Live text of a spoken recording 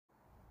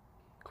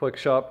Quick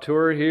shop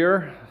tour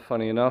here.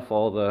 Funny enough,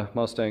 all the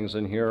Mustangs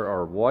in here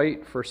are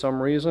white for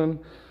some reason.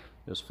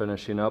 Just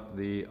finishing up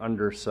the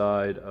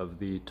underside of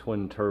the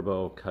twin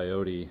turbo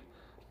Coyote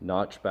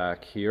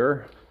notchback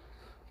here.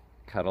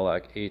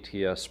 Cadillac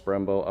ATS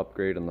Brembo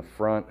upgrade in the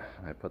front.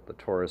 I put the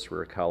Taurus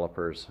rear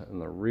calipers in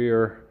the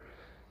rear.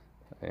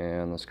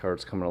 And this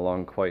car's coming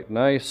along quite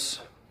nice.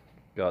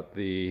 Got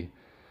the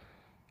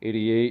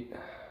 88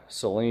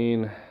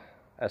 Saleen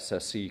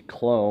SSC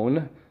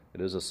clone. It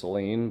is a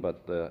Saleen,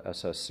 but the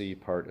SSC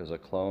part is a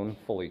clone.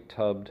 Fully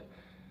tubbed,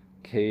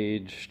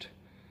 caged.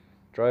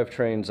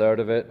 Drivetrain's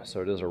out of it,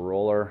 so it is a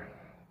roller.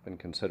 Been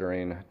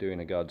considering doing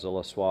a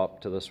Godzilla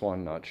swap to this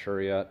one, not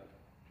sure yet.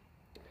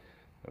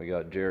 We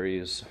got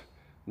Jerry's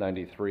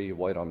 93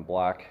 white on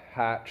black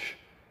hatch,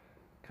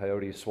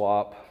 Coyote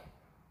swap,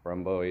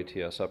 Brembo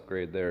ATS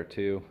upgrade there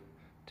too,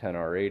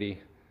 10R80,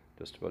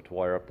 just about to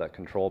wire up that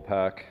control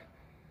pack.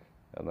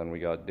 And then we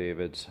got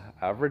David's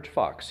average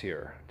Fox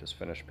here, just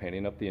finished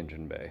painting up the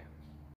engine bay.